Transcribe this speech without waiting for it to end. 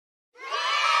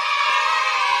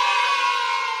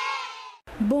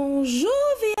Bonjour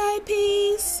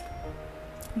VIPs!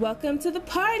 Welcome to the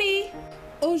party!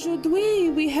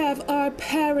 Aujourd'hui we have our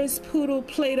Paris Poodle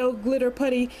Play-Doh Glitter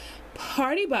Putty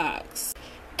Party Box.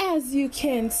 As you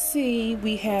can see,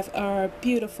 we have our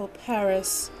beautiful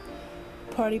Paris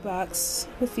party box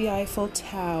with the Eiffel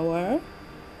Tower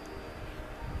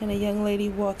and a young lady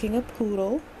walking a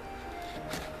poodle.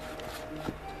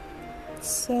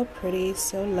 So pretty,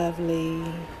 so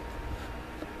lovely.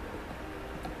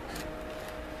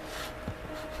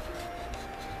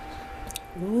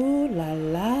 Ooh la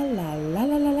la la la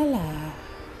la la la la.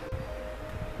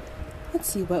 Let's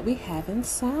see what we have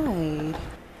inside.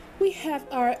 We have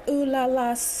our ooh la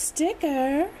la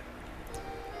sticker.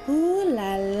 Ooh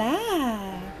la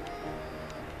la.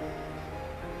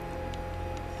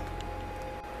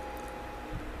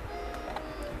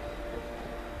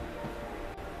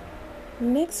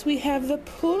 Next we have the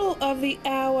poodle of the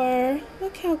hour.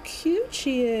 Look how cute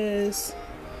she is.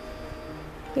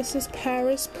 This is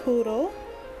Paris Poodle.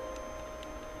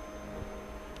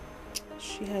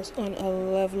 She has on a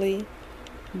lovely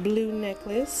blue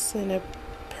necklace and a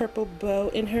purple bow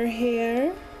in her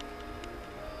hair,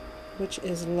 which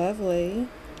is lovely.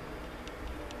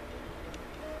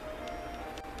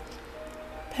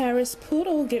 Paris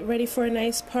Poodle, get ready for a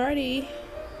nice party.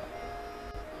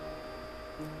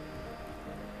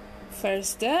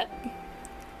 First up,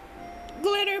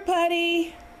 Glitter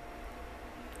Putty.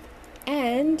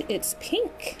 And it's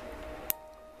pink.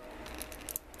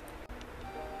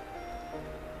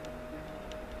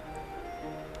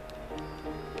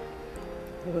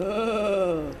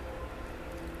 Whoa.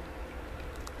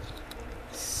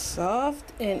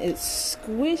 Soft and it's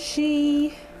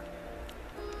squishy.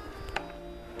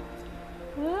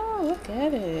 Oh, look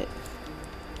at it.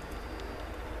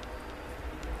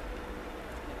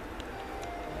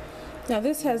 Now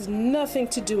this has nothing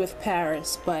to do with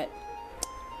Paris, but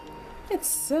it's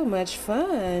so much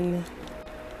fun.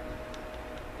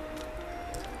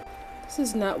 This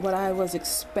is not what I was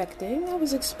expecting. I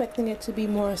was expecting it to be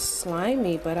more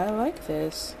slimy, but I like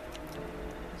this.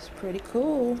 It's pretty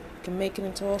cool. You can make it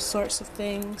into all sorts of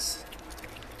things.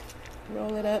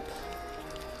 Roll it up.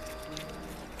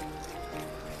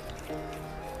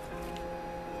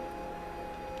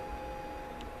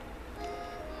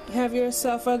 You have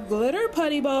yourself a glitter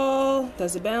putty ball.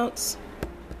 Does it bounce?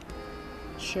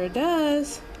 Sure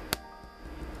does.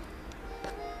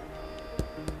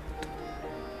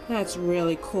 That's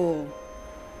really cool.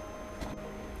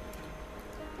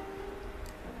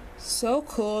 So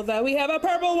cool that we have a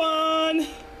purple one.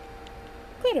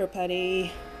 Glitter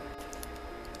putty.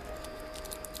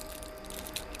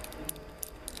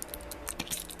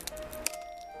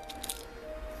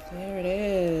 There it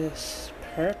is.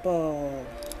 Purple.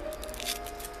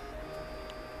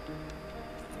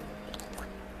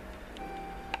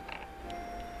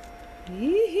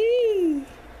 Yee-hoo!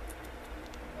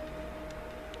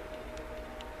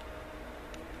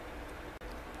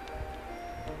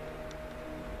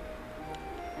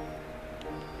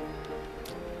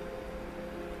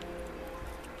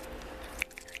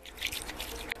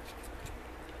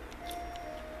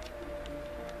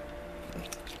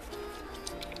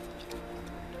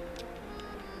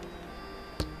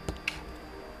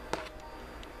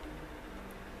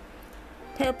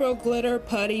 Purple glitter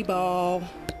putty ball.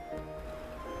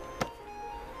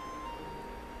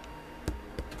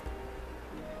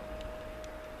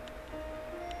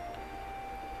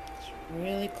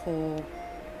 Really cool.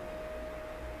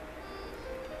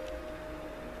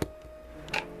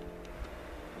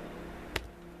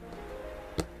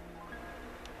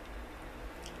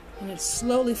 And it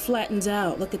slowly flattens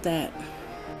out. Look at that.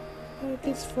 Oh, it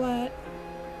gets flat.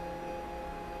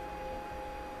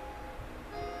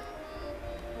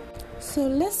 So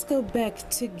let's go back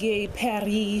to Gay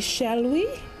Paris, shall we?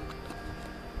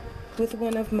 With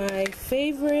one of my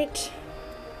favorite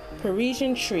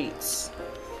Parisian treats.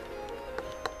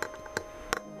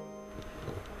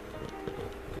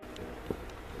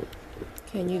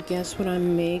 Can you guess what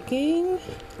I'm making?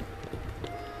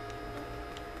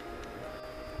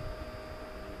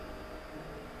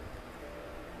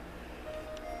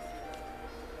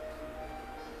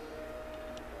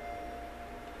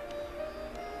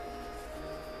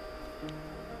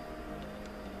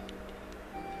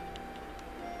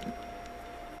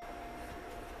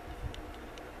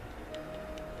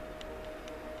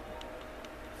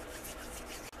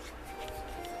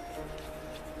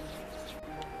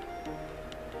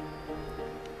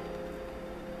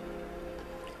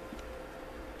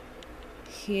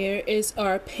 Here is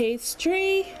our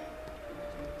pastry,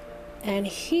 and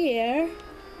here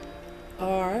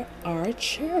are our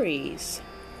cherries.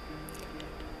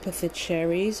 Put the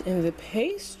cherries in the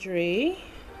pastry.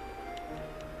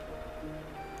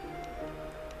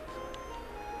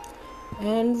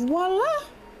 And voila!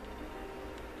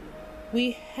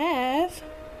 We have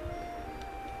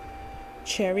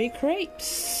cherry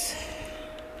crepes.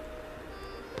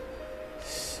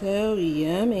 So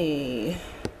yummy.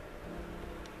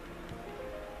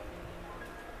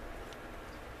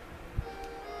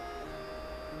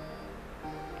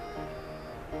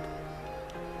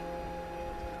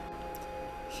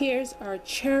 Here's our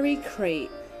cherry crepe,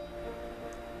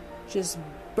 just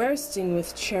bursting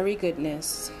with cherry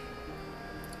goodness.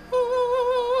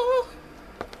 Oh.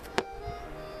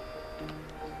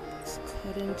 Let's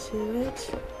cut into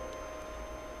it.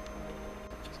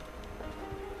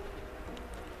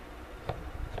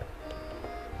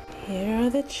 Here are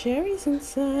the cherries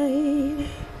inside.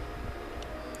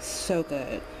 So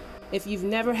good. If you've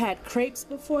never had crepes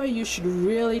before, you should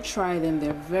really try them.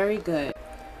 They're very good.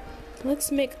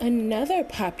 Let's make another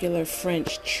popular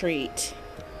French treat.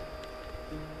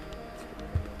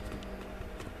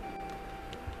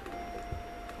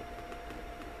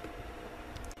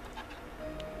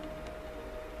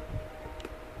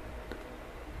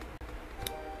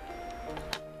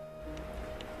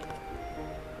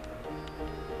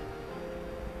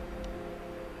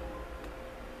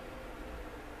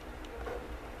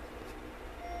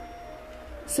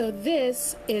 So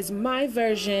this is my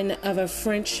version of a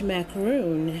French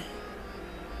macaroon.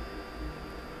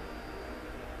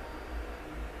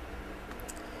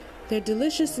 They're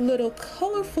delicious little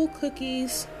colorful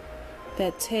cookies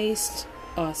that taste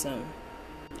awesome.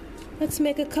 Let's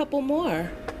make a couple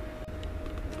more.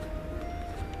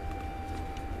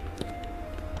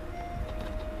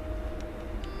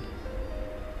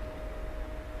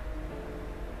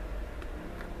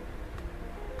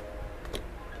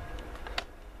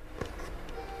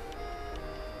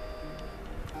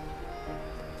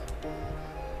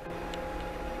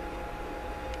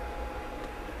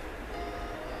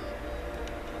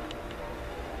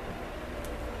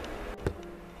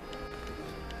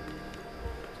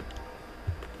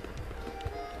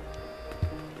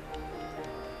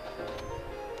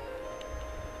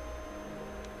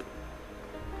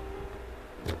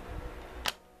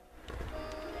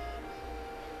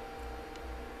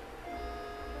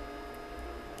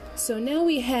 So now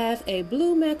we have a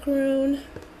blue macaroon,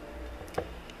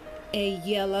 a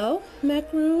yellow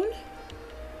macaroon,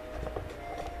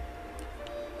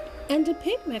 and a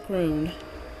pink macaroon.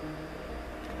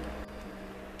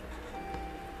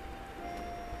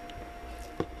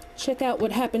 Check out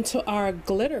what happened to our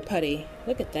glitter putty.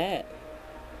 Look at that.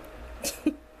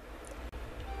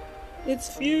 It's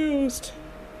fused.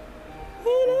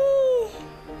 Oh no!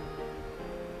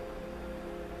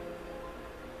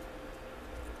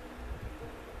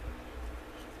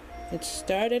 It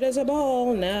started as a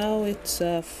ball, now it's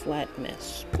a flat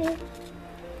mess.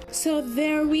 So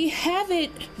there we have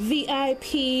it,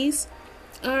 VIPs.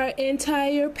 Our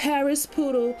entire Paris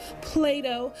Poodle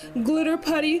Play-Doh Glitter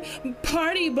Putty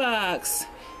Party Box.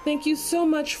 Thank you so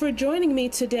much for joining me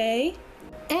today.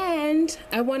 And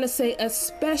I want to say a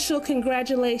special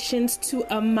congratulations to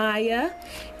Amaya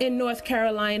in North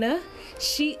Carolina.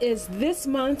 She is this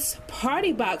month's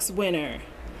Party Box winner.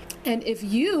 And if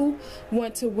you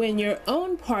want to win your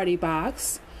own party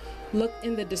box, look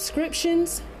in the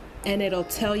descriptions and it'll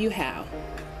tell you how.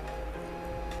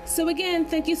 So again,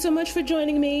 thank you so much for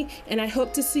joining me, and I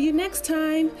hope to see you next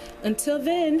time. Until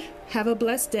then, have a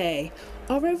blessed day.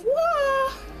 Au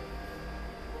revoir!